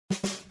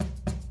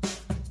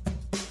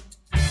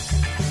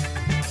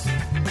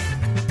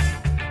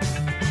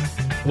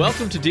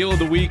Welcome to Deal of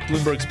the Week,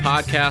 Bloomberg's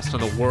podcast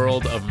on the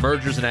world of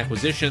mergers and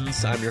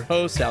acquisitions. I'm your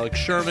host, Alex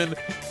Sherman.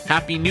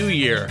 Happy New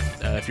Year.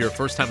 If you're a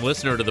first-time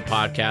listener to the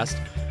podcast,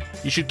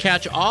 you should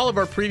catch all of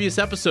our previous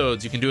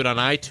episodes. You can do it on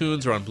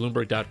iTunes or on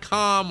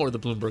Bloomberg.com or the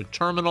Bloomberg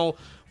Terminal.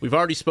 We've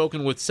already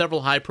spoken with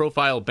several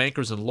high-profile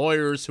bankers and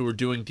lawyers who are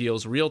doing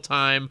deals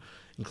real-time,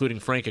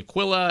 including Frank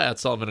Aquila at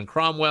Sullivan &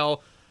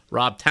 Cromwell,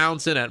 Rob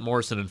Townsend at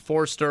Morrison &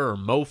 Forster, or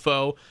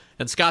MoFo,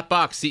 and Scott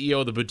Bach,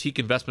 CEO of the boutique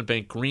investment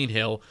bank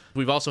Greenhill.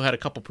 We've also had a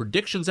couple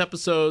predictions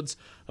episodes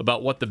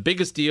about what the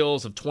biggest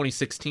deals of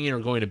 2016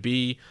 are going to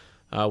be.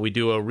 We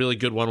do a really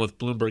good one with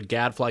Bloomberg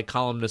Gadfly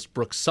columnist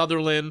Brooke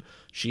Sutherland.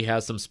 She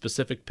has some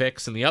specific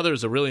picks, and the other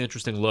is a really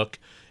interesting look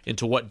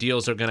into what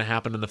deals are going to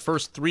happen in the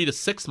first 3 to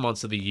 6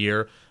 months of the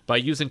year by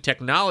using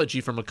technology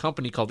from a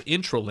company called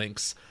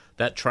Intralinks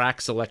that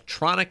tracks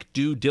electronic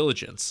due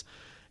diligence.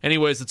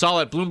 Anyways, it's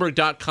all at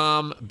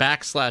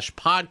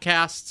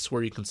Bloomberg.com/podcasts,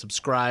 where you can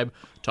subscribe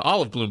to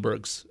all of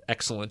Bloomberg's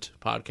excellent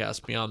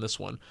podcasts beyond this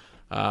one.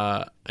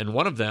 And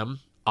one of them,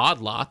 Odd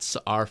Lots,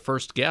 our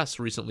first guest,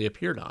 recently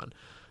appeared on.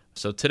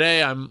 So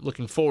today I'm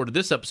looking forward to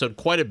this episode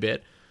quite a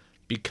bit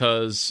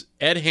because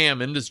Ed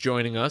Hammond is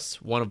joining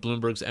us, one of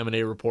Bloomberg's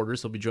M&A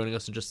reporters. He'll be joining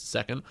us in just a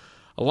second,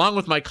 along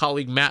with my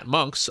colleague Matt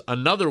Monks,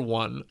 another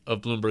one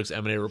of Bloomberg's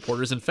M&A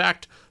reporters. In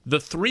fact,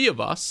 the three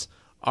of us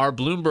are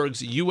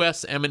Bloomberg's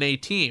U.S. M&A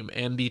team,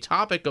 and the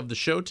topic of the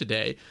show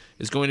today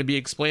is going to be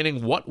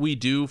explaining what we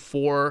do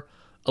for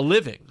a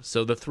living.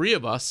 So the three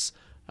of us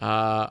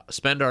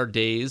spend our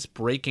days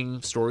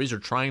breaking stories or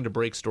trying to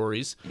break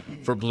stories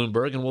for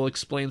Bloomberg, and we'll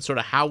explain sort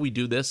of how we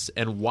do this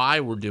and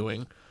why we're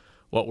doing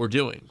what we're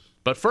doing.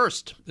 But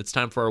first, it's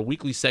time for our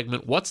weekly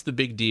segment, What's the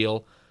Big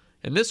Deal?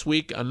 And this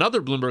week,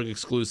 another Bloomberg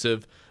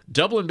exclusive,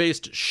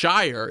 Dublin-based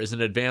Shire is in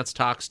advanced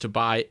talks to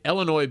buy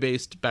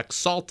Illinois-based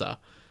Baxalta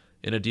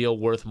in a deal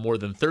worth more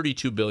than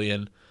 $32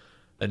 billion.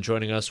 And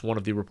joining us, one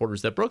of the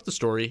reporters that broke the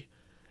story,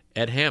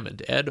 Ed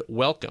Hammond. Ed,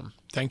 welcome.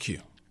 Thank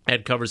you.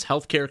 Ed covers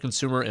healthcare,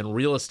 consumer, and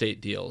real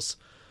estate deals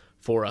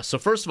for us. So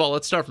first of all,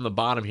 let's start from the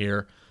bottom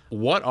here.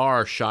 What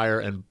are Shire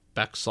and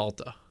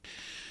Baxalta?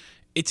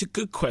 It's a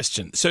good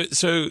question. So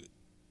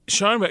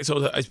Shire and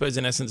Baxalta, I suppose,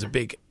 in essence, are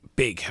big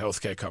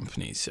healthcare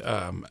companies.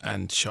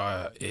 And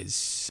Shire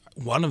is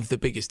one of the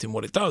biggest in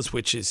what it does,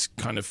 which is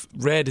kind of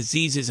rare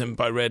diseases. And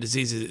by rare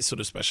diseases, it sort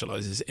of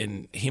specializes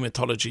in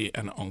hematology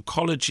and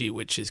oncology,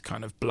 which is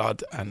kind of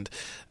blood and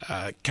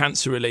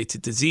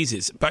cancer-related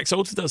diseases.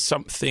 Baxalta does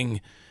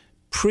something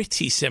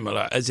pretty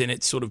similar, as in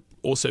it sort of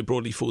also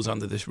broadly falls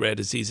under this rare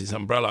diseases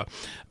umbrella,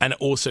 and it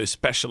also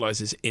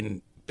specializes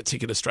in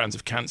particular strands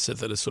of cancer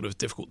that are sort of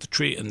difficult to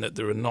treat and that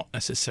there are not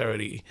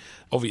necessarily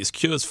obvious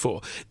cures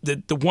for.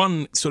 The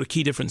one sort of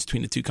key difference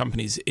between the two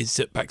companies is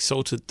that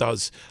Baxalta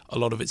does a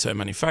lot of its own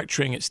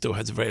manufacturing. It still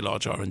has a very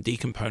large R&D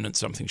component,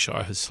 something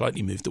Shire has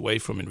slightly moved away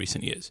from in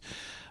recent years.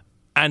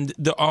 And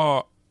there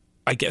are,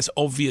 I guess,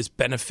 obvious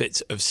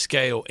benefits of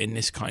scale in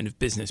this kind of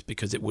business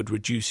because it would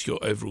reduce your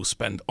overall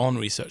spend on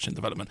research and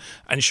development.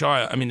 And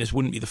Shire, I mean, this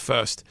wouldn't be the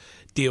first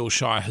deal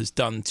Shire has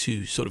done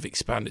to sort of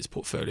expand its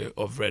portfolio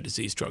of rare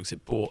disease drugs.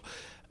 It bought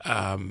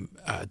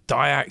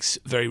Diax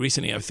very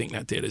recently. I think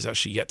that deal is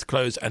actually yet to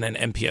close. And then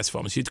MPS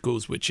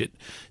Pharmaceuticals, which it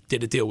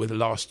did a deal with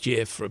last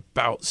year for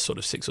about sort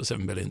of $6 or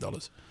 $7 billion.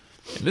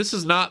 And this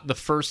is not the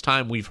first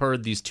time we've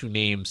heard these two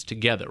names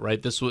together,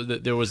 right?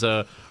 There was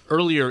a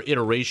earlier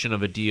iteration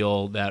of a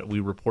deal that we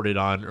reported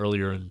on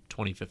earlier in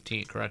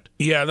 2015, correct?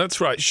 Yeah,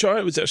 that's right.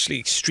 Shire was actually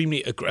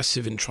extremely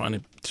aggressive in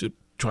trying to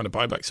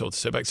buy Baxalta.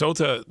 So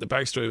Baxalta, the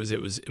backstory was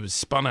it was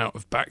spun out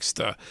of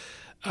Baxter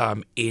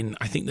in,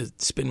 I think the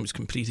spin was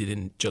completed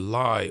in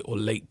July or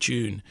late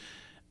June.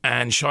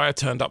 And Shire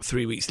turned up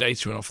 3 weeks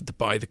later and offered to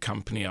buy the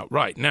company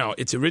outright. Now,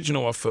 its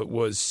original offer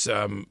was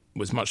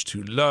much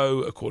too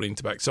low, according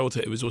to Baxalta.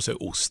 It was also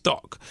all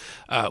stock,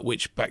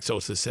 which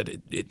Baxalta said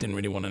it didn't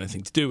really want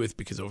anything to do with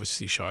because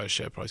obviously Shire's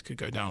share price could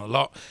go down a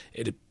lot.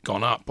 It had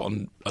gone up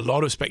on a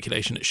lot of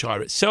speculation that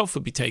Shire itself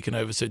would be taken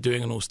over, so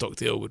doing an all-stock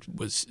deal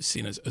was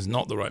seen as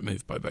not the right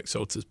move by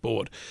Baxalta's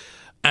board.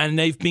 And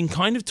they've been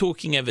kind of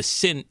talking ever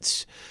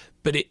since.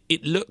 But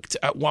it looked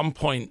at one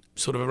point,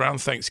 sort of around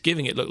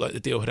Thanksgiving, it looked like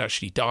the deal had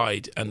actually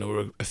died. And there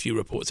were a few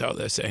reports out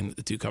there saying that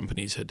the two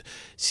companies had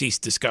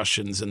ceased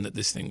discussions and that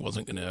this thing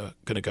wasn't going to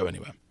go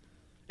anywhere.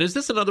 Is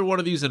this another one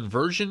of these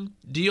inversion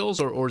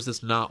deals, or is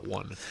this not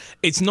one?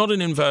 It's not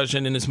an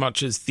inversion in as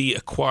much as the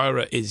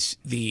acquirer is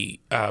the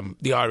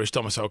Irish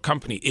domicile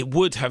company. It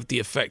would have the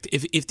effect,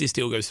 if this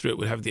deal goes through, it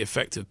would have the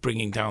effect of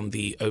bringing down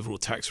the overall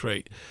tax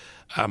rate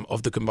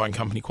of the combined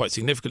company quite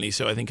significantly.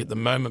 So I think at the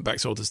moment,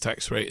 Baxalta's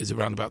tax rate is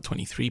around about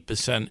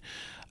 23%.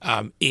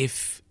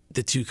 If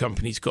the two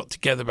companies got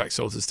together,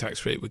 Baxalta's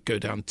tax rate would go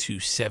down to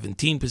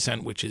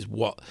 17%, which is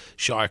what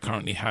Shire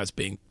currently has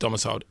being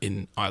domiciled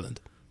in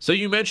Ireland. So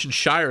you mentioned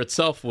Shire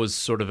itself was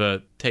sort of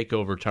a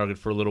takeover target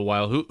for a little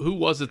while. Who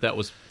was it that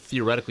was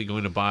theoretically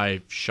going to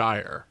buy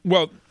Shire?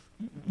 Well,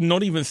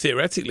 not even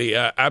theoretically.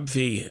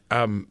 AbbVie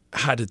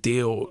had a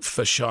deal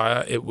for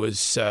Shire. It was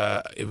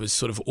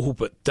sort of all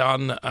but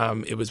done.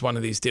 It was one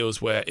of these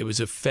deals where it was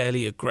a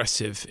fairly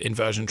aggressive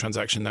inversion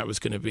transaction that was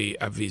going to be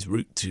AbbVie's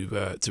route to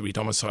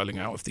redomiciling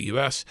out of the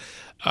US.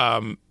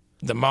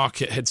 The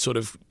market had sort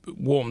of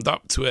warmed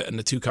up to it, and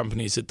the two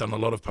companies had done a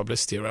lot of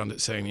publicity around it,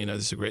 saying, this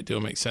is a great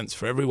deal, makes sense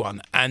for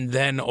everyone. And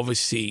then,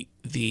 obviously,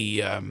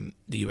 the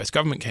US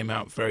government came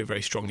out very,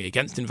 very strongly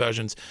against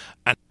inversions,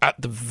 and at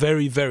the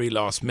very, very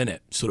last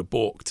minute, sort of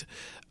balked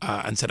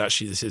and said,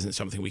 actually, this isn't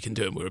something we can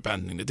do, and we're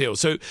abandoning the deal.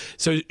 So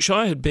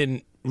Shire had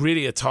been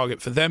really a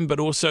target for them, but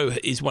also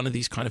is one of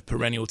these kind of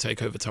perennial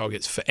takeover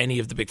targets for any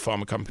of the big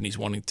pharma companies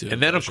wanting to. And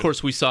then, of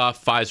course, we saw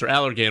Pfizer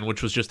Allergan,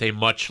 which was just a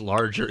much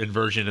larger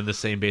inversion in the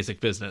same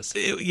basic business.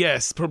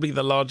 Yes, probably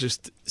the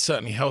largest,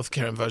 certainly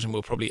healthcare inversion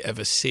we'll probably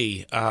ever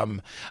see.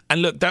 And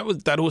look,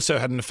 that also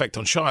had an effect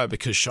on Shire,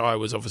 because Shire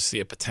was obviously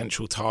a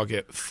potential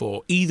target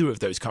for either of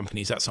those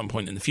companies at some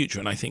point in the future.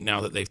 And I think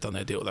now that they've done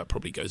their deal, that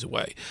probably goes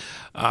away.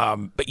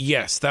 But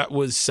yes, that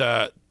was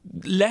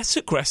less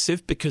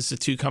aggressive because the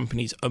two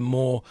companies are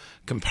more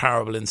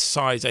comparable in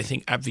size. I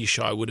think AbbVie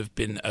Shire would have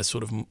been a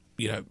sort of,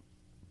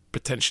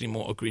 potentially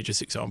more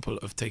egregious example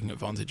of taking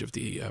advantage of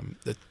the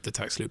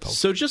tax loophole.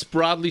 So just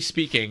broadly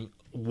speaking,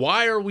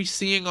 why are we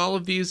seeing all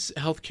of these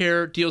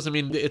healthcare deals? I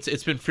mean,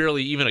 it's been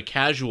fairly, even a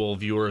casual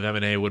viewer of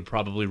M&A would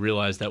probably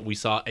realize that we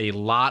saw a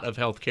lot of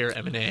healthcare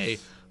M&A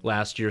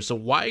last year. So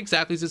why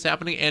exactly is this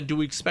happening, and do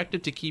we expect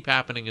it to keep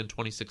happening in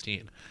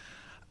 2016?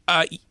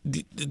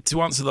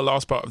 To answer the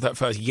last part of that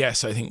first,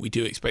 yes, I think we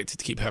do expect it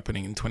to keep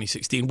happening in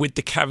 2016, with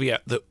the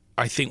caveat that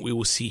I think we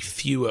will see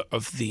fewer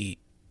of the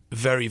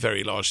very,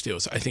 very large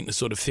deals. I think the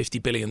sort of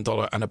 $50 billion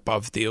and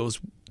above deals,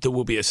 there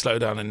will be a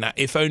slowdown in that,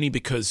 if only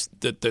because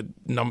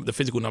the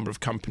physical number of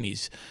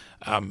companies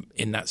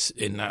in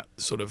that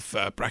sort of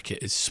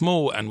bracket is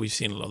small, and we've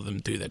seen a lot of them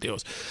do their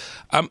deals.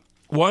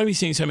 Why are we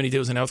seeing so many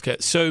deals in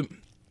healthcare? So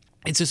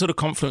it's a sort of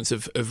confluence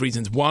of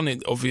reasons.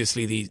 One,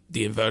 obviously,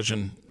 the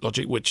inversion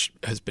logic, which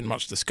has been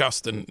much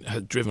discussed and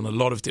has driven a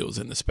lot of deals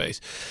in the space.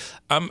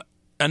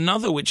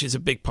 Another, which is a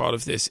big part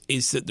of this,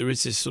 is that there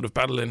is this sort of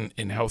battle in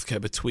healthcare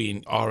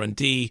between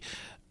R&D,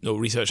 or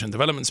research and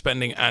development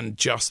spending, and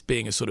just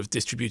being a sort of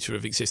distributor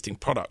of existing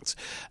products.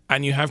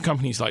 And you have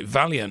companies like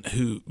Valiant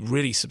who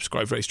really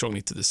subscribe very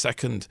strongly to the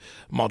second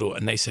model,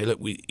 and they say, look,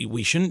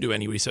 we shouldn't do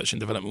any research and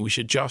development. We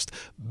should just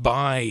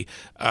buy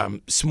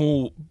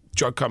small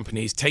drug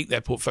companies, take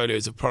their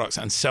portfolios of products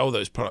and sell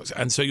those products.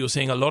 And so you're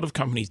seeing a lot of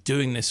companies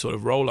doing this sort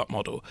of roll-up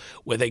model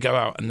where they go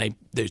out and they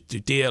do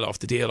deal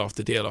after deal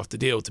after deal after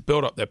deal to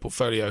build up their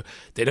portfolio.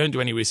 They don't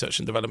do any research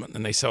and development,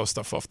 and they sell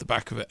stuff off the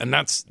back of it. And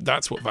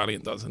that's what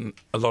Valiant does. And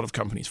a lot of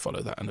companies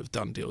follow that and have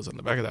done deals on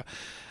the back of that.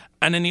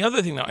 And then the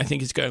other thing that I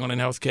think is going on in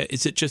healthcare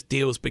is that just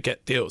deals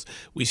beget deals.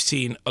 We've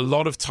seen a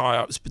lot of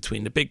tie-ups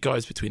between the big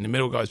guys, between the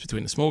middle guys,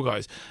 between the small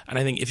guys. And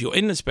I think if you're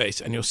in the space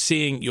and you're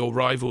seeing your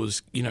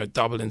rivals,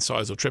 double in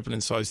size or triple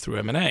in size through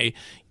M&A,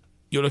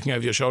 you're looking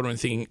over your shoulder and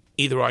thinking,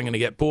 either I'm going to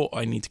get bought, or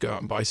I need to go out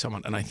and buy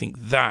someone. And I think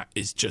that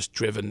is just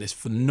driven this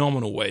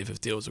phenomenal wave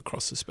of deals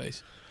across the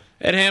space.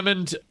 Ed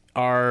Hammond,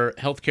 our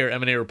healthcare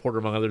M&A reporter,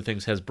 among other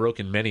things, has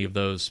broken many of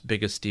those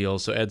biggest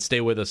deals. So Ed,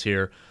 stay with us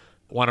here.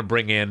 I want to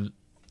bring in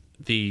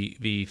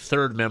the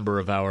third member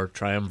of our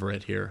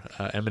triumvirate here,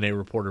 M&A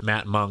reporter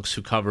Matt Monks,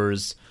 who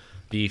covers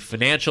the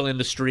financial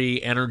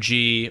industry,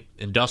 energy,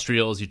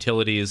 industrials,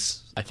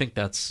 utilities. I think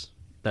that's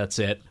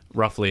it,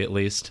 roughly at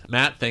least.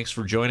 Matt, thanks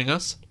for joining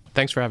us.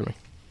 Thanks for having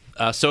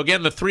me. So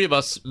again, the three of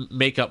us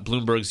make up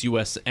Bloomberg's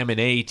U.S.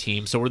 M&A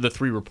team. So we're the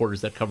three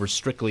reporters that cover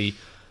strictly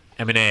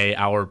M&A.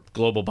 Our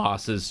global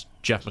boss is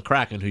Jeff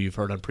McCracken, who you've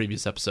heard on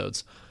previous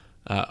episodes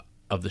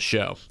of the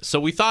show. So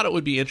we thought it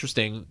would be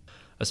interesting,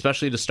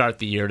 especially to start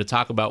the year, to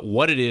talk about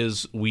what it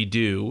is we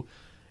do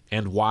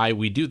and why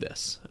we do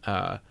this.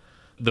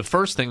 The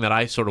first thing that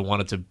I sort of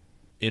wanted to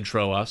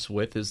intro us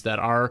with is that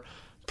our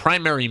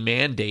primary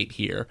mandate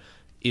here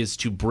is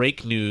to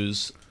break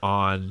news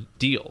on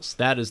deals.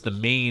 That is the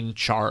main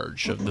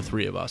charge of the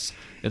three of us.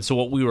 And so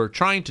what we were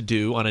trying to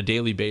do on a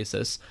daily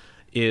basis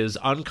is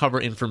uncover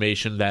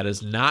information that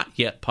is not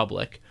yet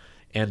public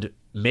and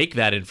make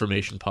that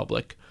information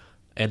public.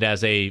 And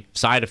as a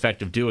side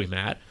effect of doing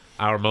that,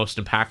 our most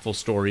impactful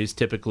stories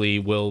typically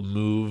will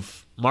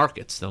move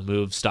markets. They'll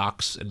move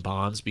stocks and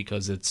bonds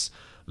because it's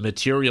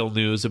material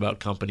news about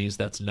companies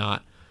that's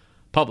not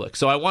public.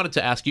 So I wanted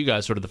to ask you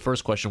guys sort of the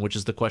first question, which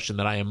is the question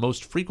that I am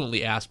most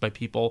frequently asked by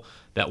people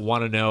that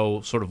want to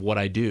know sort of what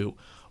I do.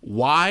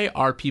 Why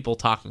are people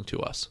talking to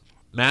us?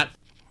 Matt?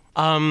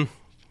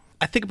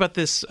 I think about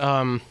this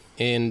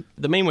in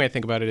the main way I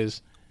think about it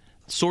is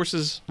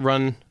sources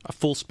run a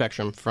full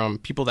spectrum from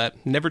people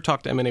that never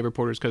talk to M&A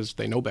reporters because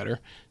they know better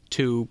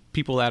to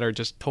people that are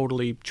just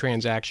totally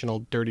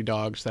transactional dirty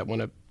dogs that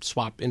want to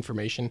swap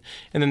information.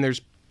 And then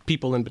there's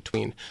people in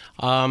between.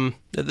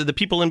 The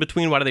people in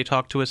between, why do they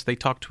talk to us? They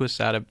talk to us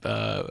out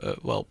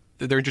of,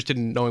 they're interested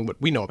in knowing what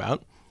we know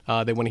about.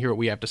 They want to hear what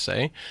we have to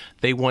say.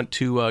 They want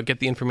to get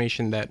the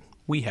information that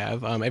we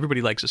have.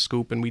 Everybody likes a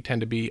scoop, and we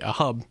tend to be a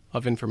hub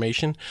of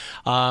information.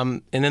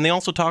 And then they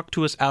also talk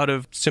to us out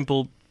of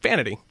simple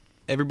vanity.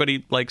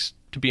 Everybody likes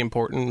to be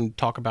important and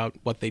talk about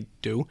what they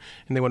do,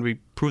 and they want to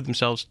prove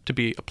themselves to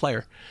be a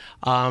player.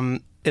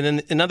 And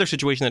then another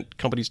situation that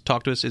companies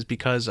talk to us is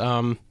because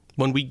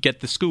when we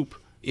get the scoop,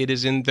 it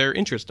is in their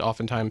interest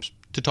oftentimes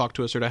to talk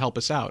to us or to help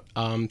us out,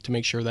 to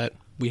make sure that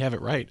we have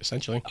it right,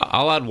 essentially.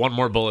 I'll add one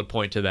more bullet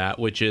point to that,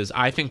 which is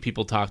I think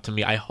people talk to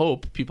me, I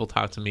hope people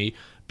talk to me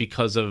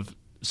because of,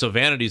 so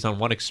vanity's on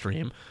one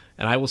extreme,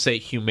 and I will say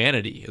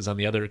humanity is on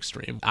the other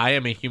extreme. I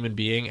am a human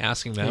being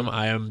asking them.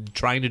 I am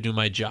trying to do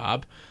my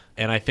job.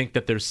 And I think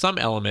that there's some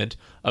element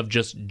of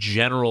just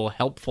general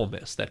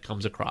helpfulness that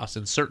comes across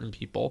in certain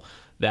people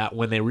that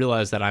when they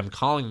realize that I'm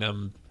calling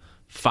them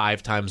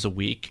 5 times a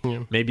week,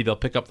 maybe they'll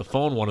pick up the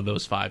phone one of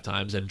those 5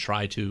 times and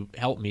try to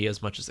help me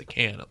as much as they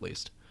can, at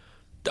least.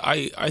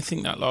 I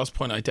think that last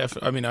point, I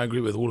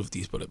agree with all of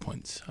these bullet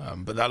points.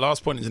 But that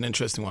last point is an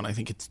interesting one. I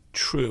think it's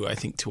true. I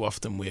think too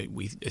often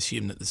we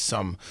assume that there's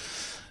some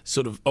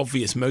sort of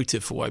obvious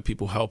motive for why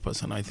people help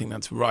us. And I think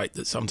that's right,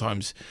 that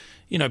sometimes,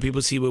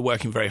 people see we're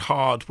working very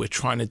hard. We're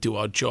trying to do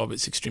our job.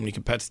 It's extremely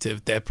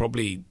competitive. They're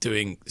probably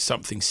doing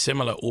something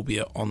similar,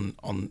 albeit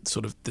on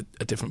sort of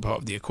a different part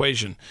of the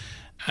equation.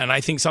 And I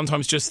think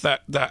sometimes just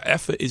that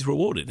effort is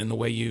rewarded in the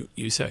way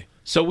you say.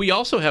 So we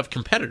also have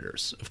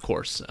competitors, of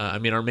course.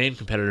 Our main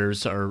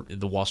competitors are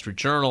the Wall Street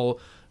Journal,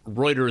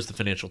 Reuters, the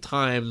Financial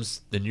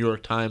Times, the New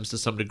York Times to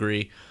some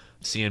degree,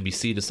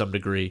 CNBC to some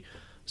degree.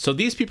 So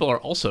these people are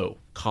also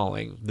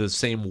calling the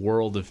same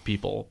world of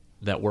people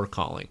that we're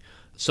calling.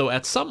 So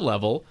at some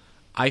level,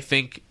 I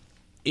think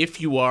if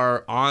you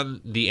are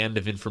on the end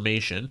of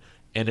information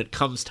and it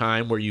comes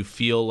time where you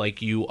feel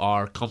like you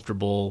are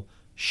comfortable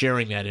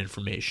sharing that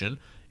information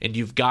and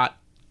you've got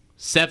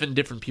 7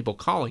 different people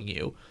calling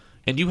you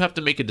and you have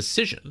to make a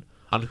decision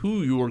on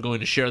who you are going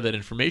to share that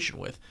information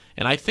with.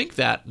 And I think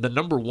that the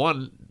number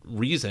one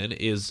reason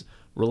is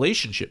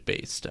relationship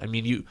based.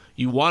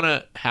 You want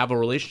to have a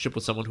relationship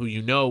with someone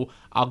who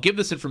I'll give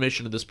this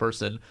information to this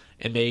person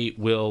and they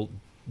will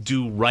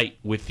do right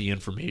with the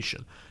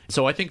information.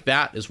 So I think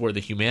that is where the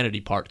humanity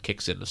part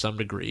kicks in to some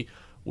degree,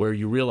 where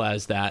you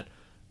realize that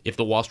if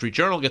the Wall Street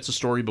Journal gets a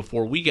story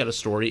before we get a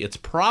story, it's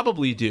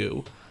probably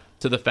due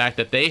to the fact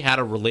that they had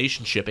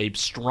a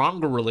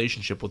stronger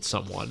relationship with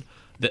someone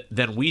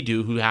than we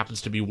do who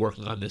happens to be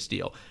working on this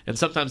deal. And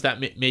sometimes that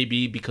may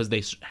be because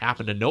they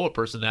happen to know a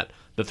person that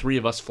the 3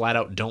 of us flat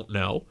out don't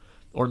know,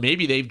 or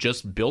maybe they've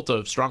just built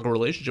a stronger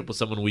relationship with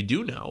someone we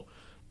do know.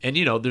 And,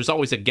 there's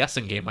always a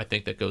guessing game, I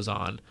think, that goes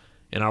on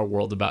in our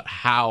world about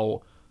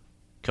how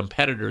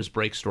competitors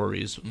break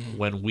stories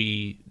when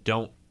we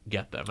don't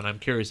get them. And I'm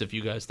curious if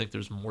you guys think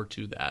there's more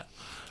to that.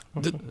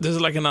 There's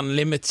like an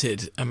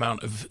unlimited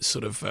amount of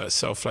sort of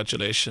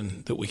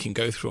self-flagellation that we can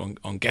go through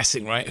on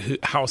guessing,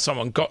 right? How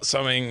someone got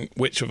something,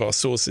 which of our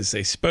sources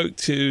they spoke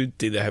to,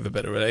 do they have a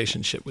better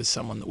relationship with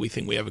someone that we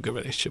think we have a good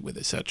relationship with,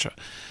 etc.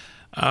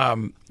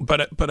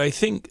 But I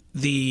think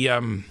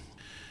the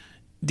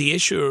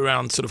issue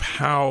around sort of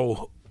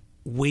how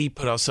we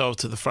put ourselves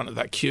to the front of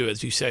that queue,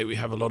 as you say, we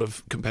have a lot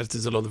of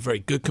competitors, a lot of very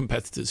good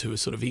competitors who are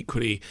sort of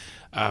equally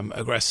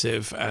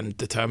aggressive and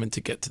determined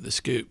to get to the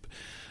scoop.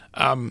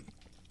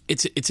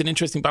 It's an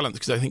interesting balance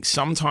because I think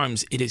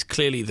sometimes it is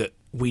clearly that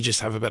we just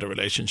have a better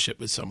relationship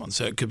with someone.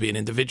 So it could be an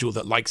individual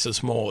that likes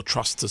us more,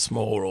 trusts us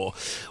more, or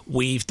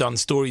we've done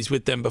stories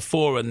with them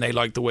before and they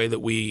like the way that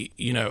we,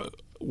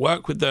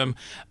 work with them.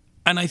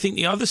 And I think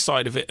the other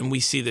side of it, and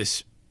we see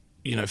this,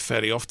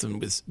 fairly often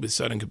with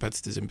certain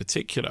competitors in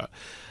particular,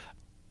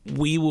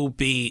 we will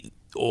be,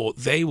 or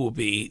they will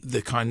be,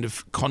 the kind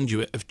of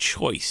conduit of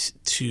choice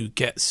to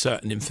get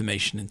certain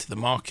information into the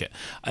market.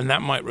 And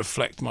that might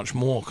reflect much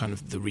more kind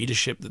of the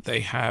readership that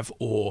they have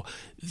or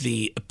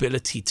the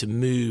ability to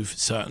move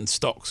certain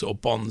stocks or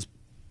bonds,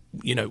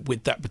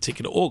 with that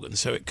particular organ.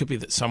 So it could be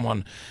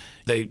that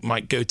they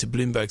might go to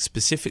Bloomberg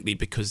specifically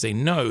because they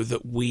know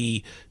that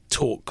we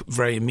talk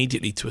very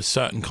immediately to a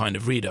certain kind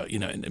of reader,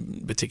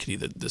 and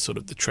particularly the sort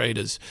of the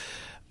traders.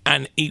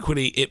 And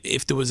equally,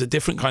 if there was a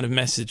different kind of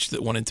message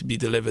that wanted to be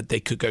delivered, they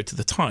could go to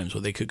the Times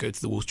or they could go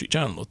to the Wall Street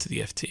Journal or to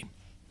the FT.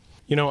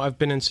 I've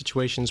been in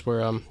situations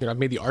where I've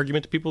made the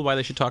argument to people why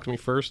they should talk to me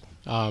first.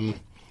 And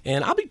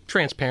I'll be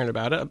transparent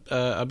about it.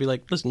 I'll be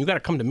like, listen, you got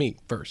to come to me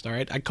first, all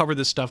right? I cover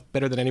this stuff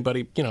better than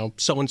anybody.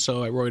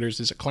 So-and-so at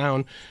Reuters is a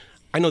clown.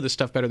 I know this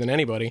stuff better than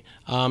anybody.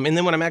 And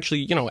then when I'm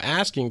actually,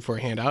 asking for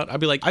a handout, I'll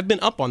be like, I've been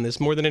up on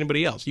this more than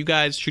anybody else. You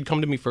guys should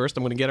come to me first.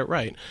 I'm going to get it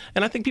right.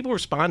 And I think people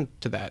respond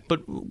to that.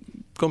 But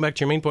going back to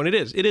your main point,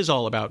 it is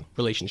all about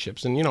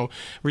relationships. And,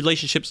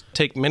 relationships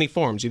take many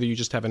forms. Either you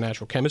just have a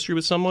natural chemistry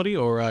with somebody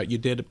or you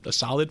did a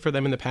solid for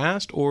them in the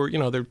past or,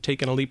 they're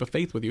taking a leap of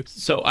faith with you.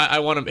 So I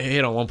want to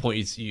hit on one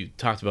point you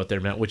talked about there,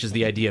 Matt, which is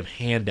the idea of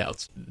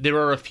handouts. There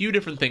are a few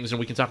different things,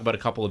 and we can talk about a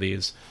couple of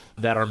these,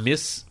 that are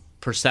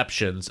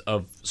misperceptions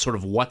of sort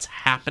of what's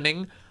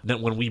happening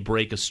when we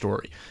break a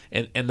story.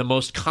 And the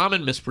most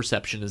common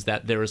misperception is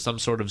that there is some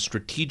sort of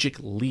strategic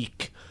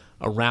leak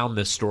around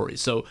this story.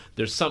 So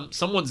there's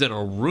someone's in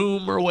a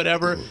room or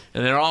whatever,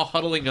 and they're all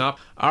huddling up.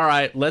 All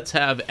right, let's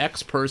have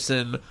X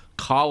person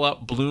call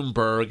up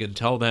Bloomberg and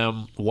tell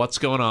them what's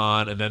going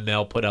on, and then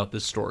they'll put out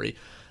this story.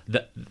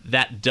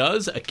 That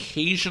does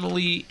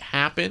occasionally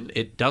happen.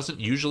 It doesn't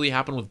usually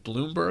happen with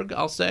Bloomberg,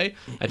 I'll say.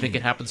 I think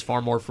it happens far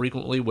more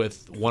frequently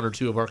with one or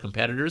two of our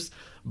competitors.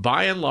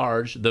 By and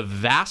large, the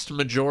vast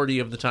majority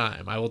of the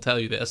time, I will tell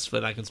you this,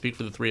 but I can speak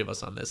for the three of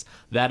us on this,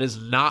 that is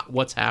not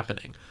what's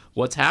happening.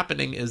 What's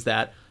happening is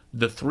that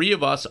the three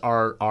of us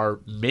are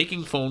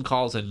making phone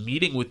calls and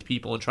meeting with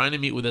people and trying to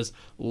meet with as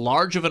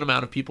large of an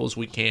amount of people as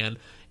we can,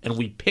 and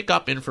we pick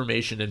up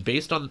information, and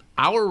based on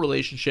our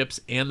relationships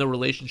and the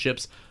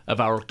relationships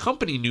of our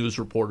company news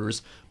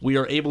reporters, we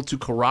are able to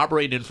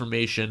corroborate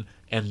information,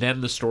 and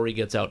then the story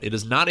gets out. It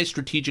is not a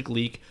strategic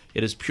leak.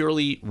 It is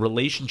purely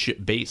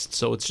relationship-based,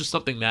 so it's just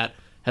something that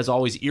has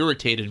always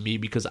irritated me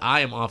because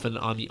I am often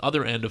on the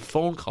other end of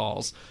phone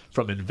calls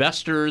from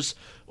investors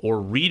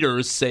or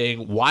readers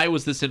saying, why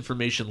was this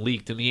information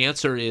leaked? And the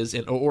answer is,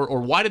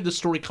 or why did the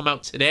story come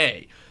out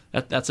today?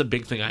 That's a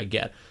big thing I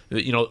get.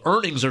 You know,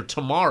 earnings are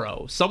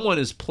tomorrow. Someone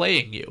is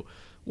playing you.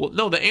 Well,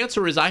 no, the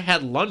answer is I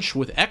had lunch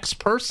with X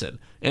person,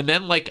 and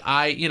then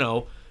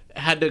I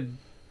had to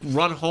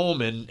run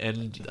home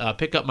and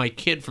pick up my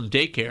kid from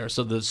daycare.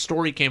 So the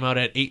story came out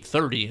at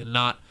 8:30 and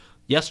not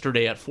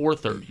yesterday at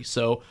 4:30.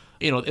 So,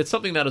 it's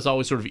something that has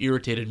always sort of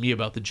irritated me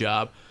about the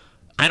job.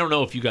 I don't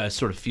know if you guys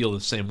sort of feel the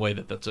same way,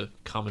 that's a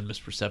common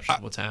misperception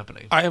of what's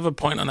happening. I have a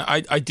point on it.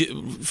 I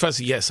do.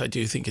 Firstly, yes, I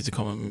do think it's a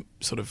common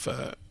sort of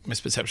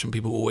misperception.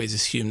 People always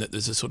assume that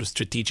there's a sort of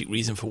strategic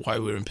reason for why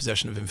we're in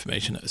possession of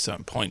information at a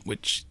certain point,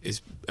 which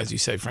is, as you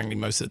say, frankly,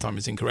 most of the time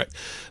is incorrect.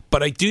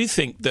 But I do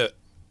think that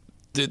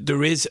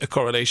there is a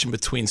correlation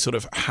between sort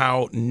of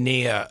how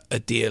near a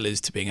deal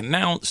is to being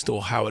announced,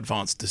 or how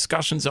advanced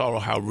discussions are,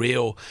 or how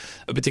real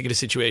a particular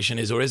situation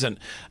is or isn't,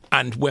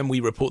 and when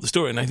we report the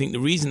story. And I think the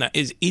reason that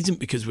isn't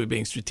because we're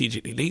being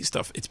strategically leaked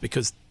stuff. It's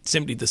because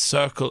simply the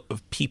circle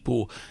of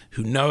people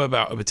who know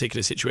about a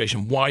particular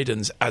situation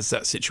widens as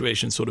that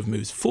situation sort of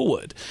moves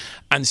forward.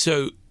 And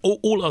so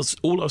all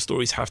our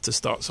stories have to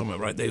start somewhere,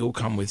 right? They all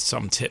come with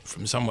some tip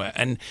from somewhere.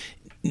 And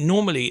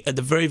normally, at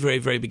the very, very,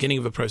 very beginning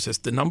of a process,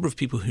 the number of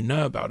people who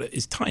know about it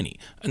is tiny.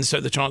 And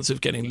so the chance of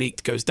getting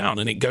leaked goes down,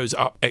 and it goes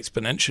up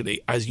exponentially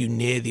as you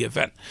near the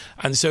event.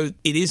 And so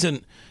it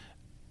isn't,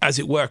 as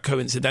it were,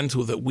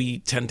 coincidental that we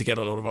tend to get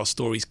a lot of our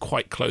stories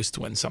quite close to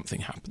when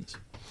something happens.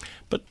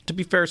 But to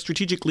be fair,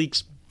 strategic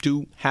leaks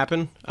do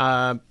happen.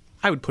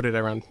 I would put it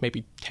around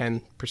maybe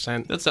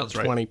 10%. That sounds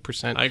right.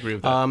 20%. I agree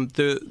with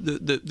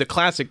that. The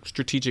classic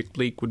strategic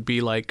leak would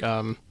be like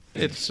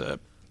it's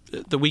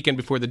the weekend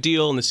before the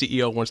deal, and the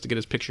CEO wants to get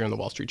his picture in the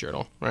Wall Street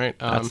Journal, right?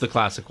 That's the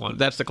classic one.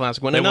 That's the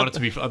classic one. They want it to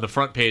be on the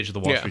front page of the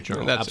Wall Street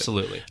Journal.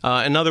 Absolutely.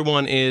 Another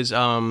one is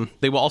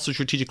they will also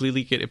strategically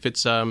leak it if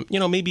it's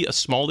maybe a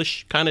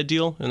smallish kind of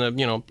deal in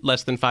the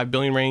less than $5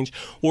 billion range,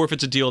 or if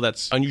it's a deal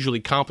that's unusually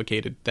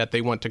complicated that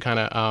they want to kind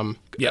of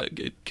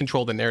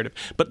control the narrative.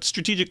 But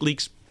strategic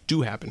leaks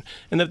do happen,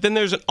 and then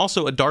there's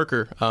also a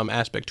darker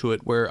aspect to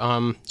it where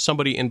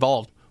somebody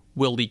involved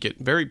will leak it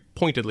very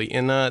pointedly,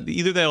 and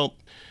either they'll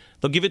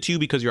give it to you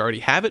because you already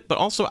have it, but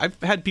also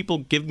I've had people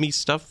give me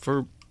stuff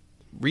for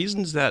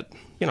reasons that,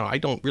 I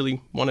don't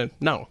really want to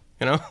know,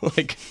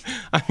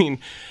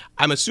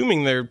 I'm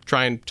assuming they're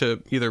trying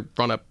to either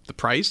run up the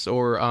price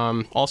or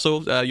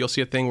also you'll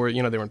see a thing where,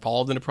 they were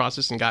involved in a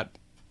process and got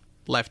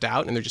left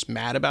out and they're just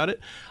mad about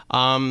it.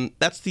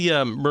 That's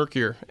the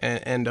murkier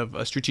end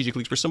of strategic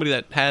leaks, where somebody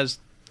that has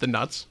the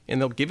nuts and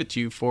they'll give it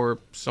to you for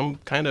some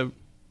kind of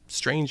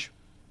strange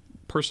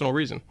personal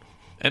reason.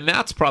 And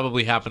that's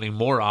probably happening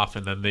more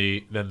often than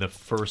the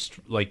first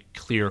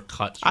clear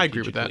cut. I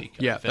agree with that. Leak,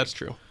 yeah, that's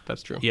true.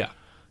 Yeah.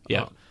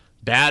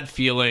 Bad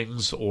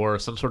feelings or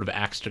some sort of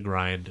axe to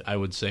grind. I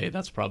would say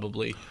that's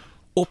probably,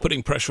 or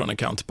putting pressure on a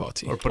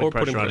counterparty, or putting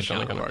pressure on a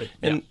counterparty.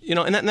 And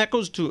and that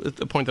goes to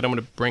the point that I'm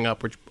going to bring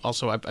up, which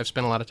also I've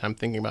spent a lot of time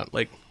thinking about.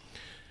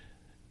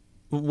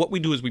 What we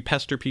do is we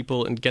pester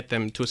people and get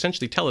them to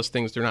essentially tell us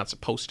things they're not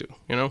supposed to,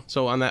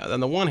 So on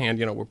the one hand,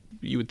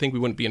 you would think we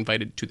wouldn't be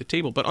invited to the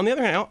table. But on the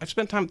other hand, I've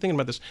spent time thinking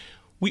about this.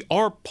 We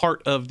are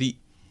part of the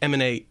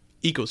M&A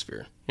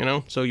ecosphere,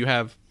 So you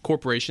have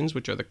corporations,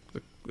 which are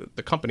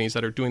the companies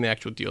that are doing the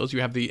actual deals. You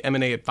have the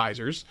M&A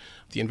advisors,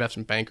 the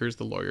investment bankers,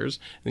 the lawyers.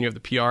 And then you have the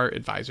PR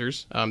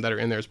advisors that are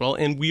in there as well.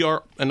 And we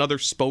are another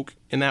spoke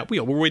in that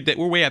wheel. We're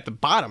way at the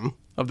bottom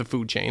of the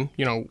food chain,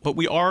 but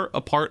we are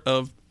a part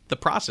of the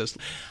process.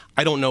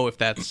 I don't know if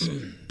that's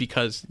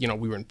because,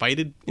 we were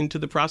invited into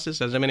the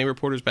process as M&A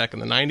reporters back in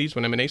the 90s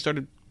when M&A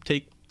started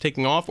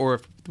taking off, or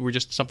if we're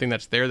just something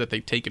that's there that they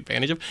take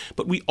advantage of.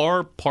 But we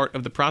are part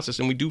of the process,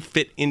 and we do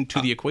fit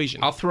into the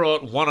equation. I'll throw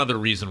out one other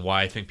reason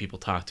why I think people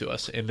talk to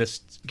us, and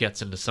this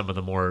gets into some of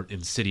the more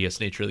insidious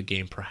nature of the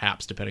game,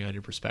 perhaps, depending on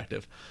your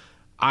perspective.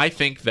 I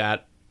think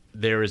that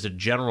there is a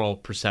general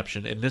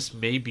perception, and this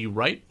may be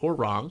right or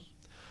wrong,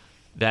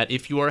 that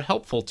if you are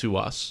helpful to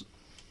us,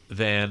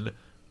 then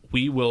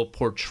we will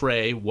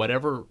portray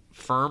whatever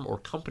firm or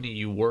company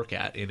you work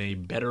at in a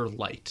better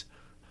light.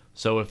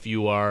 So if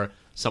you are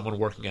someone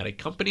working at a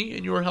company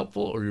and you are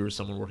helpful, or you are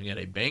someone working at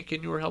a bank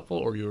and you are helpful,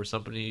 or you are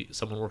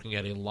someone working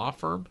at a law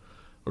firm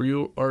and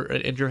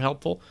you're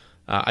helpful,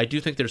 I do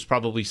think there's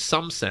probably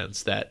some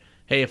sense that,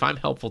 hey, if I'm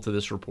helpful to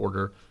this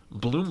reporter,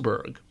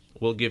 Bloomberg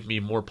will give me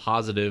more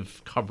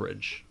positive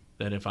coverage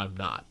than if I'm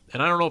not.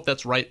 And I don't know if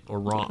that's right or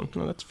wrong.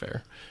 No, that's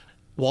fair.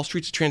 Wall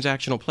Street's a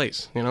transactional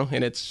place,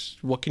 and it's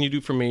what can you do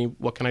for me?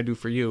 What can I do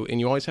for you? And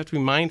you always have to be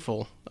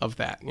mindful of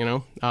that,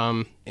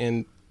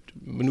 and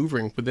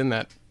maneuvering within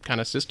that kind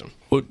of system.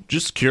 Well,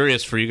 just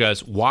curious for you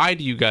guys, why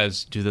do you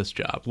guys do this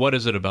job? What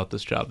is it about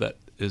this job that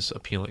is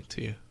appealing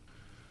to you?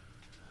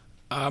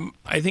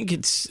 I think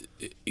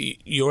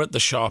you're at the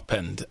sharp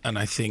end, and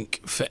I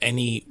think for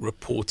any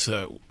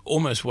reporter,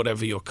 almost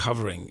whatever you're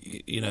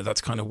covering,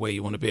 that's kind of where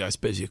you want to be. I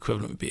suppose the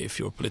equivalent would be if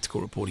you're a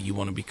political reporter, you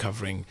want to be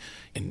covering,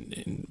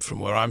 from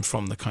where I'm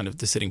from, the kind of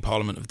the sitting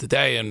parliament of the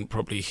day, and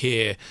probably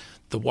here,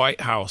 the White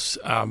House,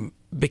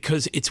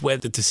 because it's where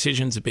the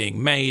decisions are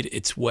being made.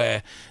 It's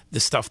where the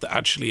stuff that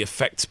actually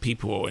affects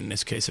people, or in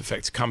this case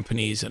affects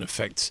companies and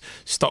affects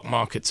stock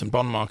markets and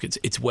bond markets,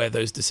 it's where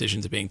those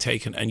decisions are being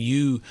taken, and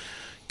you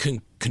can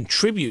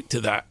contribute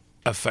to that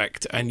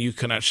effect, and you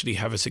can actually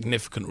have a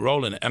significant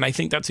role in it. And I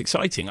think that's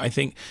exciting. I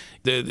think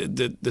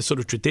the sort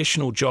of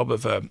traditional job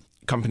of a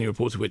company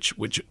reporter,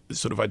 which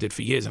sort of I did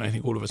for years, and I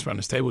think all of us around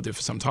this table did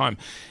for some time,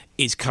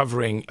 is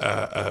covering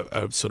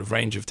a sort of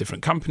range of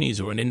different companies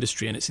or an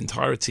industry in its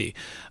entirety.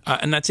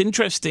 And that's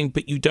interesting,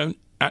 but you don't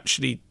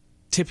actually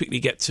typically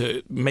get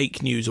to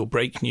make news or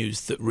break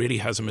news that really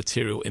has a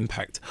material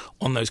impact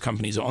on those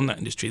companies or on that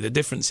industry. The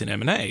difference in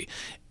M&A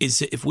is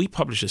that if we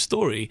publish a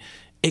story,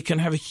 it can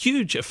have a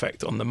huge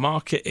effect on the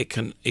market. It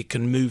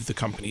can move the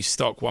company's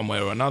stock one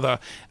way or another.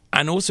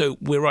 And also,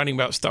 we're writing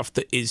about stuff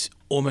that is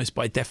almost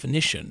by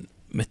definition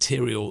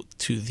material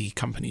to the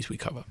companies we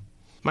cover.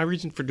 My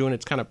reason for doing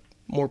it's kind of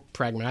more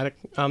pragmatic.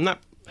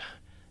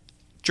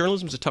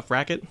 Journalism's a tough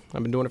racket.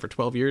 I've been doing it for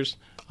 12 years.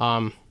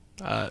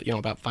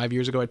 About 5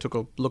 years ago, I took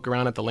a look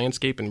around at the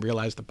landscape and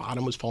realized the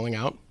bottom was falling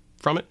out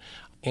from it.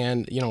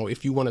 And,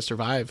 if you want to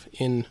survive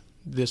in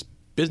this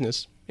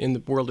business, in the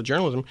world of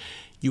journalism,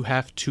 you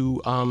have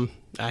to,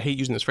 I hate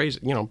using this phrase,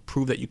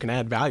 prove that you can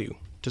add value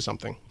to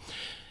something.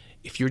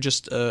 If you're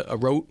just a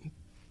rote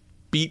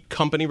beat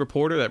company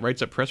reporter that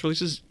writes up press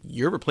releases,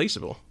 you're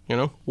replaceable.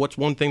 What's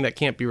one thing that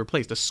can't be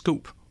replaced? A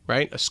scoop,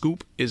 right? A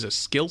scoop is a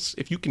skill.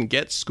 If you can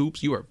get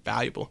scoops, you are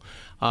valuable.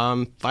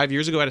 5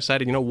 years ago, I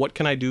decided, what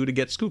can I do to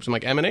get scoops? I'm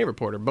like, M&A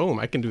reporter. Boom,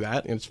 I can do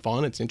that. And it's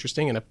fun. It's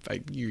interesting. And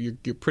if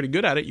you're pretty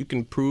good at it, you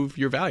can prove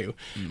your value.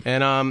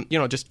 And,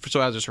 just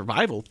so as a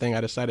survival thing,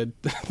 I decided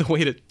the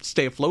way to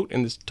stay afloat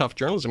in this tough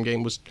journalism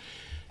game was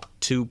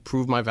to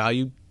prove my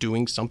value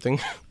doing something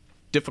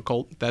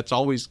difficult that's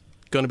always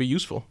going to be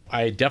useful.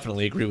 I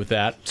definitely agree with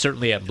that.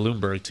 Certainly at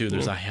Bloomberg, too,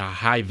 there's a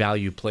high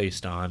value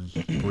placed on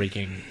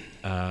breaking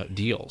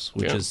deals,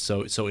 which is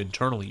so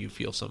internally you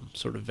feel some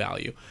sort of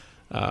value.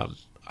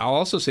 I'll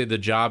also say the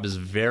job is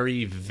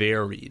very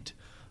varied.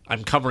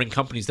 I'm covering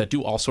companies that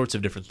do all sorts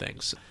of different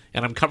things,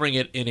 and I'm covering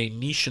it in a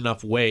niche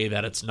enough way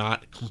that it's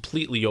not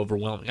completely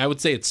overwhelming. I would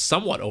say it's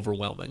somewhat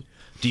overwhelming.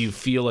 Do you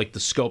feel like the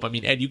scope? I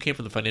mean, Ed, you came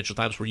from the Financial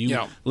Times where you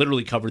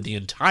literally covered the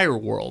entire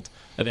world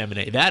of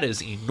M&A. That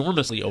is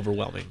enormously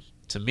overwhelming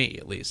to me,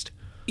 at least.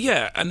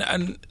 Yeah,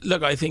 and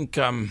look, I think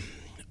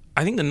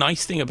the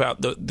nice thing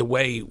about the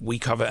way we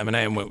cover M&A,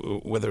 and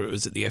whether it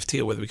was at the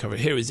FT or whether we cover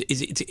it here, is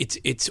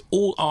it's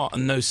all art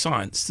and no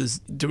science.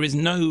 There is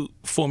no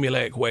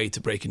formulaic way to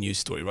break a news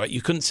story, right?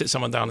 You couldn't sit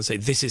someone down and say,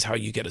 this is how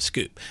you get a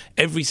scoop.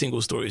 Every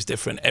single story is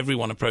different.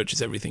 Everyone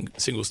approaches every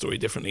single story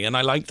differently. And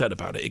I like that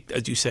about it.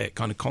 As you say, it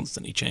kind of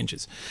constantly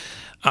changes.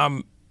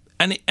 And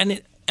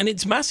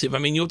it's massive. I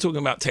mean, you're talking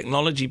about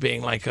technology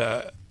being like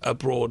a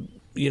broad,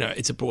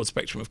 it's a broad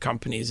spectrum of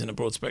companies and a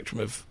broad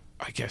spectrum of,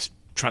 I guess,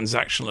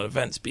 transactional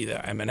events, be they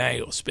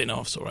M&A or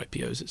spin-offs or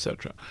IPOs,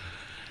 etc.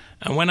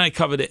 And when I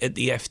covered it at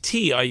the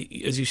FT,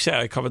 as you said,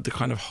 I covered the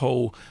kind of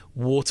whole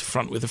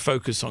waterfront with a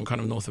focus on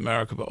kind of North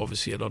America, but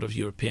obviously a lot of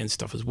European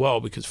stuff as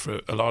well, because for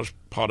a large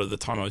part of the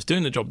time I was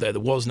doing the job there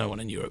was no one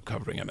in Europe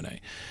covering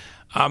M&A.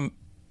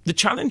 The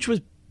challenge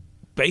was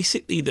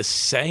basically the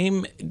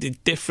same. The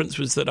difference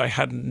was that I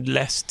had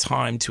less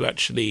time to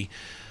actually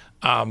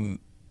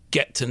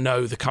get to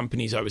know the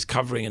companies I was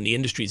covering and the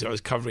industries I was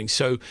covering.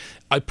 So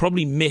I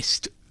probably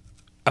missed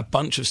a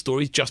bunch of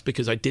stories just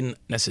because I didn't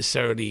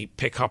necessarily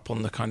pick up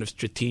on the kind of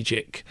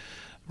strategic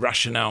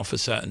rationale for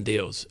certain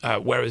deals.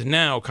 Whereas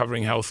now,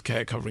 covering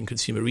healthcare, covering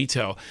consumer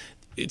retail,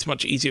 it's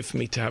much easier for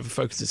me to have a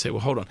focus and say,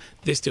 well, hold on,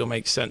 this deal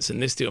makes sense and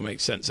this deal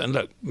makes sense. And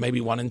look, maybe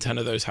 1 in 10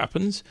 of those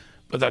happens,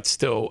 but that's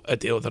still a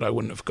deal that I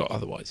wouldn't have got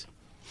otherwise.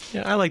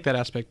 Yeah, I like that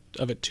aspect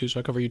of it too. So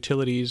I cover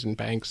utilities and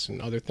banks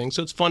and other things.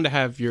 So it's fun to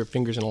have your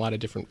fingers in a lot of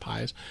different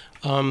pies.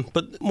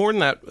 But more than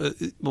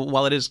that,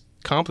 while it is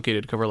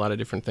complicated to cover a lot of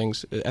different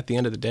things, at the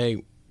end of the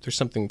day, there's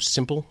something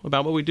simple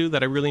about what we do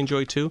that I really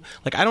enjoy too.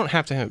 Like, I don't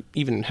have to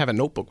even have a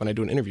notebook when I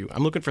do an interview.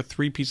 I'm looking for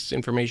 3 pieces of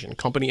information.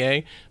 Company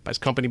A buys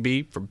Company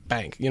B for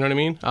bank. You know what I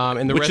mean?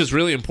 And the Which rest is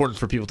really important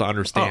for people to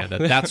understand that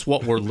that's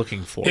what we're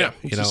looking for. Yeah,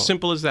 it's as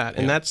simple as that.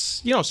 And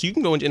that's, so you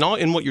can go into,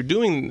 in what you're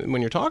doing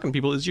when you're talking to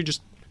people is you're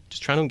just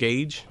trying to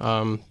engage,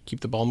 keep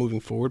the ball moving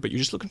forward, but you're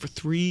just looking for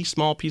 3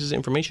 small pieces of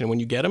information. When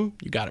you get them,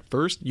 you got it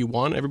first, you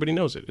won, everybody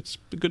knows it. It's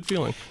a good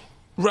feeling.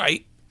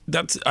 Right.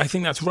 I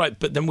think that's right.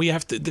 But then we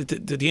have to,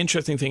 the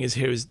interesting thing is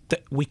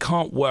that we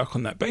can't work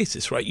on that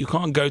basis, right? You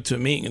can't go to a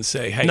meeting and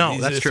say, hey,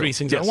 these are the 3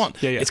 things I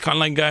want. Yeah. It's kind of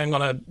like going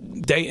on a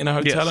date in a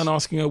hotel and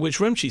asking her which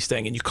room she's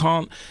staying in. You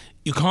can't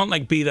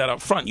like be that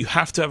up front. You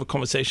have to have a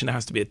conversation. There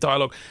has to be a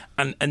dialogue.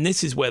 And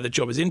this is where the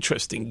job is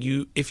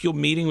interesting. If you're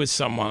meeting with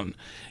someone,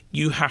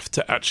 you have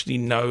to actually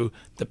know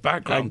the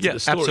background to the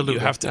story. Absolutely.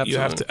 You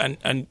have to,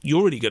 and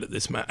you're really good at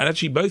this, Matt. And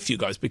actually, both you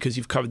guys, because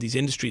you've covered these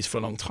industries for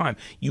a long time,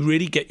 you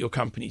really get your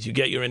companies, you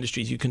get your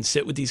industries. You can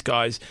sit with these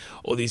guys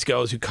or these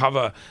girls who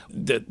cover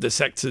the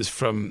sectors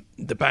from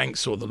the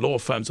banks or the law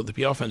firms or the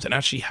PR firms, and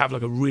actually have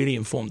like a really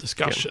informed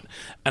discussion.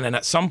 Yeah. And then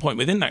at some point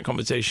within that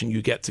conversation,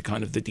 you get to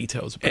kind of the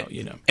details about,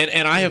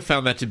 And I have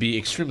found that to be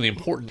extremely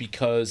important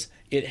because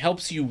it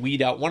helps you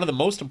weed out. One of the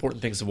most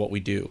important things of what we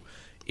do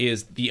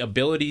is the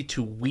ability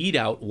to weed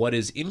out what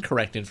is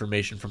incorrect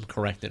information from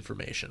correct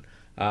information.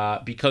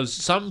 Because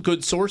some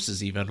good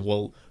sources even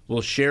will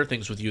share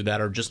things with you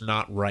that are just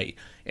not right.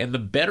 And the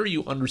better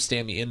you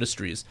understand the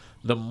industries,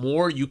 the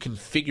more you can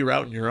figure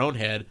out in your own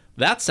head,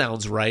 that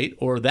sounds right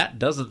or that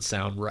doesn't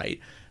sound right.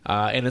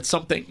 And it's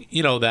something,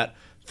 that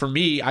for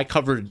me, I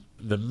covered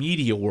the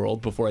media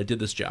world before I did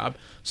this job.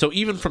 So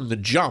even from the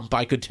jump,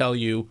 I could tell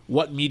you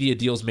what media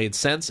deals made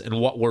sense and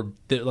what were,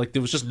 like,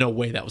 there was just no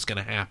way that was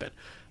going to happen.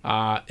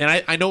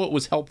 And I know it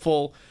was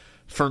helpful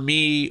for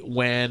me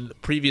when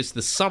previous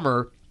this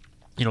summer,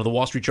 the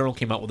Wall Street Journal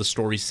came out with a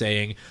story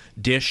saying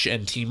Dish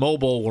and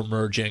T-Mobile were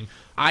merging.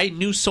 I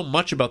knew so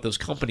much about those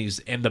companies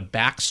and the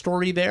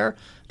backstory there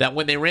that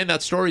when they ran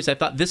that stories, I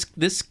thought this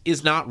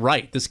is not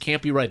right. This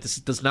can't be right. This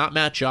does not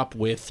match up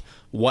with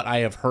what I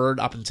have heard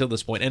up until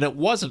this point. And it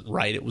wasn't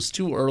right. It was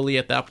too early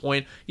at that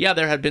point. Yeah,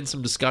 there had been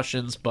some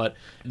discussions, but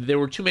there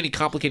were too many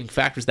complicating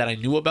factors that I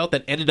knew about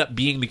that ended up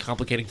being the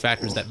complicating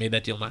factors that made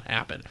that deal not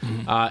happen.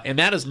 Mm-hmm. And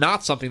that is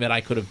not something that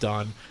I could have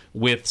done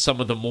with some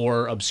of the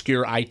more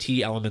obscure IT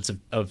elements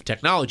of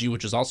technology,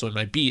 which is also in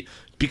my beat,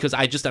 because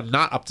I just am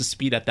not up to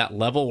speed at that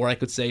level where I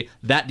could say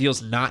that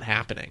deal's not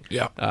happening.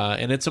 Yeah.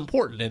 And it's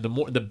important. And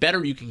the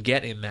better you can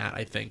get in that,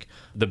 I think,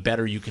 the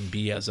better you can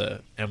be as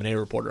a M&A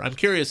reporter. I'm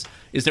curious,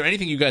 is there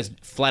anything you guys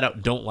flat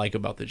out don't like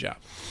about the job?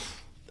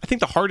 I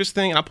think the hardest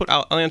thing, and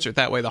I'll answer it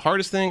that way. The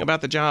hardest thing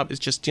about the job is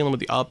just dealing with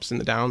the ups and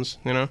the downs.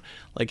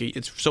 Like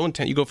it's so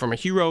intense. You go from a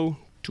hero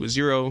to a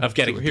zero of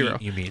getting to a hero.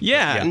 Beat, you mean?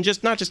 Yeah, and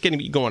just not just getting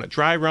beat. You go on a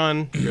dry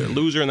run, you're a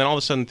loser, and then all of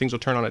a sudden things will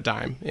turn on a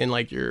dime, and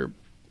like you're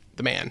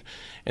the man.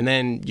 And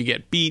then you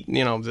get beat.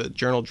 The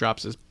Journal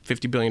drops this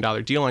 $50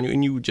 billion deal on you,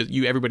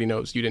 and everybody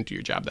knows you didn't do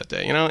your job that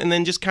day. And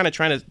then just kind of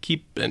trying to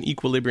keep an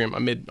equilibrium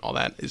amid all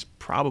that is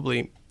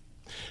probably,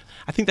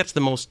 I think that's the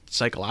most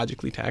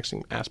psychologically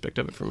taxing aspect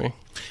of it for me.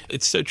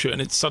 It's so true,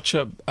 and it's such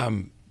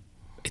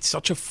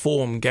a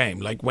form game.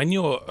 Like when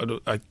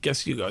I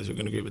guess you guys are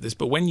going to agree with this,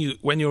 but when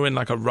you're in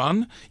like a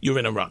run, you're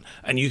in a run,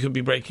 and you could be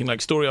breaking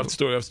like story after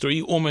story after story.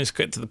 You almost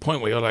get to the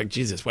point where you're like,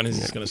 Jesus, when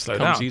is this going to slow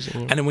down? Easy,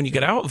 yeah. And then when you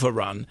get out of a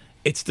run,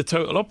 it's the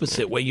total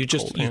opposite, where you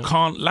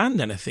can't land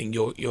anything.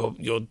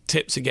 Your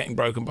tips are getting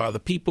broken by other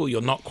people.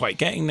 You're not quite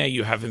getting there.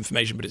 You have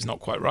information, but it's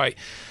not quite right.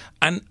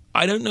 And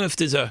I don't know if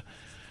there's a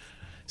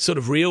sort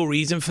of real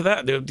reason for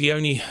that. The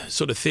only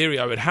sort of theory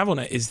I would have on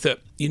it is that,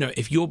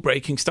 if you're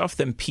breaking stuff,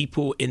 then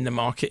people in the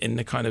market, in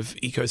the kind of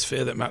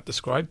ecosphere that Matt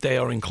described, they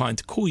are inclined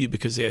to call you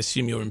because they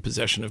assume you're in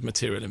possession of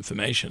material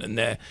information. And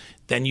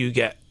then you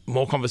get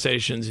more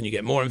conversations and you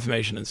get more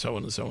information and so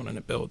on, and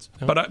it builds.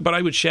 Yeah. But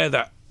I would share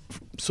that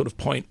sort of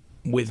point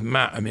with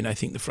Matt. I mean, I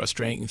think the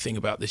frustrating thing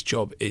about this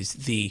job is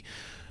the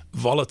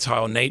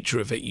volatile nature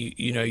of it.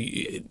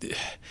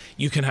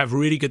 You can have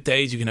really good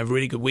days, you can have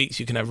really good weeks,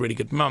 you can have really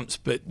good months,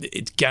 but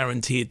it's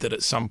guaranteed that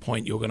at some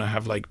point you're going to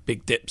have like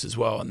big dips as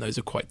well, and those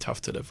are quite tough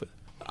to live with.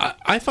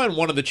 I find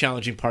one of the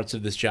challenging parts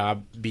of this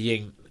job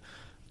being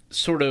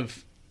sort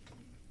of,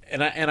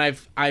 I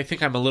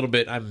think I'm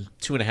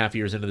 2.5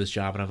 years into this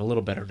job and I'm a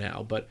little better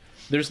now, but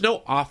there's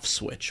no off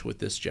switch with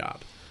this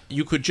job.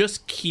 You could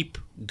just keep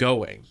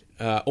going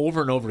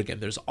over and over again.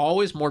 There's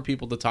always more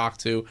people to talk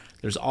to.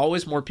 There's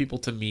always more people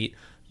to meet.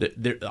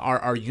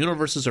 Our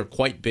universes are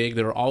quite big.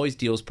 There are always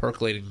deals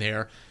percolating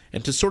there.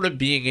 And to sort of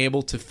being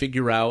able to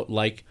figure out,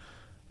 like,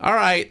 all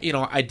right,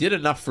 I did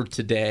enough for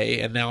today,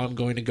 and now I'm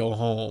going to go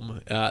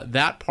home.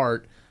 That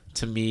part,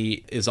 to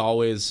me, is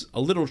always a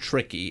little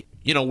tricky.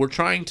 We're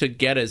trying to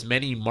get as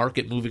many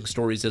market-moving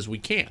stories as we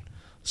can.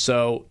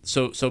 So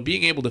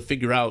being able to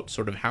figure out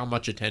sort of how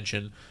much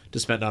attention to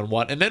spend on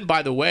what. And then,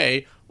 by the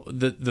way,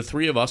 the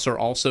three of us are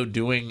also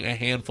doing a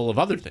handful of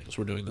other things.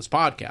 We're doing this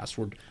podcast.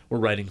 We're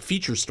writing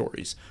feature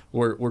stories.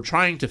 We're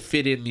trying to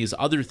fit in these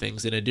other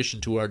things in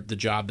addition to the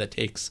job that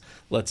takes,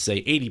 let's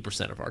say,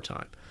 80% of our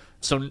time.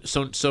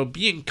 So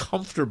being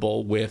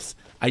comfortable with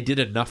I did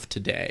enough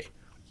today,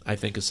 I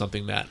think is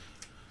something that,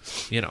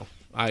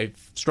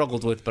 I've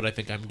struggled with, but I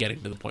think I'm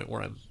getting to the point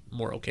where I'm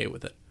more okay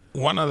with it.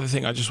 One other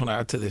thing I just want to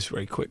add to this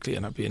very quickly,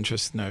 and I'd be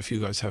interested to know if you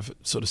guys have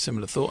sort of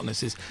similar thought on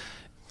this, is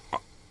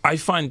I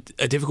find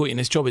a difficulty in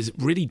this job is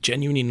really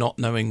genuinely not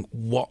knowing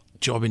what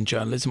job in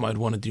journalism I'd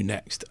want to do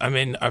next. I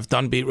mean, I've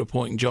done beat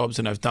reporting jobs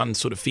and I've done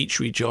sort of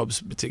featurey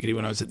jobs, particularly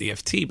when I was at the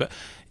FT, but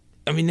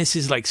I mean, this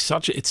is like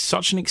it's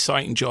such an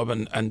exciting job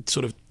and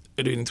sort of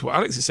alluding to what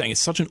Alex is saying,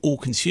 it's such an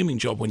all-consuming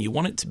job when you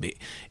want it to be.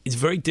 It's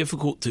very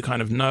difficult to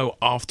kind of know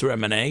after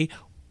M&A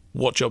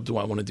what job do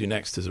I want to do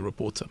next as a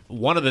reporter.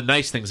 One of the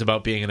nice things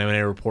about being an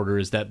M&A reporter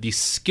is that the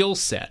skill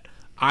set,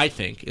 I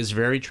think, is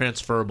very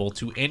transferable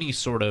to any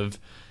sort of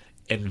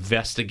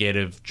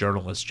investigative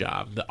journalist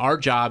job. Our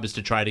job is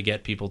to try to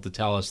get people to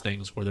tell us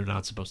things where they're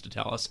not supposed to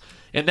tell us.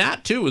 And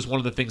that, too, is one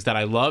of the things that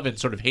I love and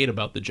sort of hate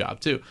about the job,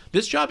 too.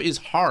 This job is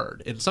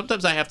hard, and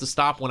sometimes I have to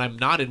stop when I'm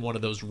not in one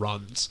of those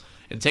runs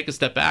and take a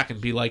step back and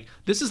be like,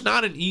 this is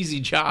not an easy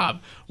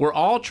job. We're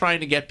all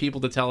trying to get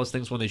people to tell us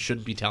things when they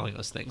shouldn't be telling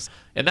us things.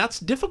 And that's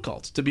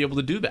difficult to be able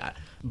to do that.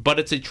 But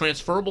it's a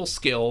transferable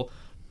skill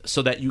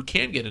so that you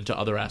can get into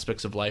other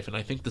aspects of life. And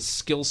I think the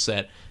skill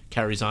set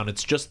carries on.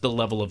 It's just the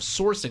level of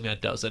sourcing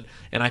that doesn't.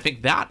 And I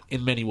think that,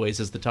 in many ways,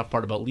 is the tough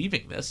part about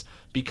leaving this.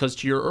 Because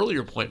to your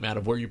earlier point, Matt,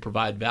 of where you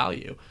provide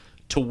value,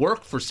 to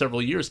work for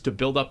several years to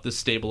build up this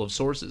stable of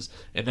sources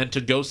and then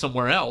to go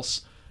somewhere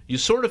else, you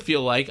sort of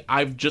feel like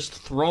I've just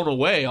thrown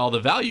away all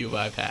the value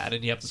I've had,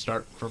 and you have to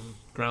start from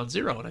ground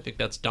zero. And I think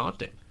that's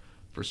daunting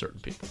for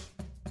certain people.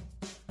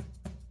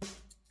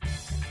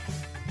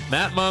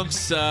 Matt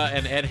Monks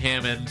and Ed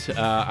Hammond,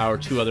 our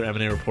two other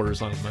M&A reporters,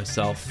 along with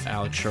myself,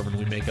 Alex Sherman,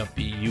 we make up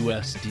the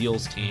U.S.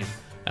 deals team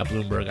at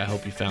Bloomberg. I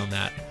hope you found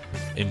that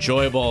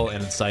enjoyable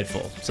and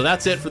insightful. So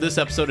that's it for this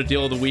episode of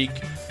Deal of the Week.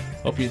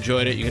 Hope you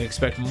enjoyed it. You can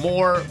expect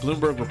more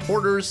Bloomberg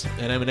reporters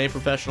and M&A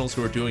professionals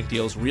who are doing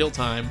deals real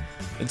time.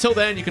 Until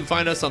then, you can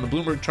find us on the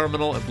Bloomberg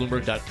Terminal at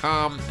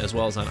Bloomberg.com, as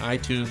well as on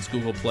iTunes,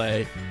 Google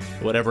Play,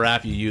 whatever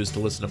app you use to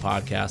listen to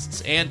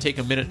podcasts, and take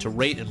a minute to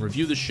rate and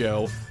review the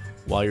show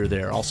while you're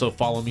there. Also,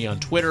 follow me on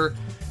Twitter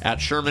at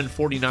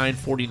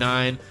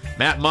Sherman4949.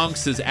 Matt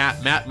Monks is at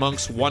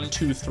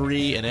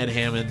MattMonks123, and Ed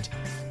Hammond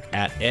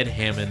at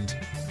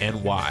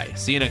EdHammondNY.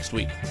 See you next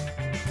week.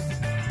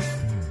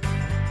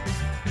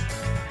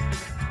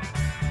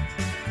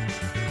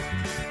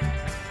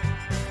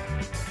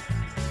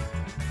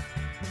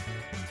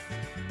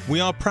 We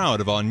are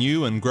proud of our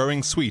new and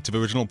growing suite of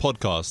original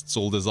podcasts,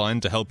 all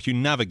designed to help you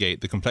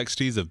navigate the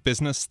complexities of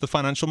business, the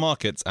financial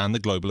markets, and the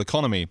global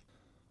economy.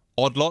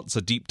 Odd Lots,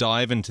 a deep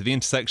dive into the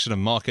intersection of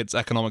markets,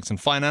 economics,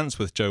 and finance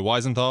with Joe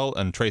Weisenthal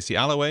and Tracy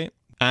Alloway.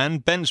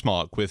 And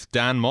Benchmark with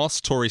Dan Moss,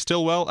 Tori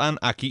Stillwell, and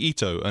Aki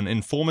Ito, an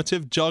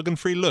informative,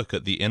 jargon-free look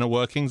at the inner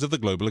workings of the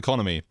global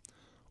economy.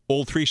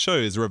 All three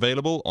shows are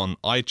available on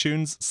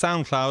iTunes,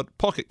 SoundCloud,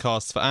 Pocket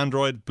Casts for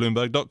Android,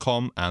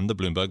 Bloomberg.com, and the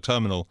Bloomberg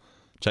Terminal.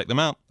 Check them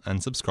out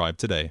and subscribe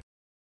today.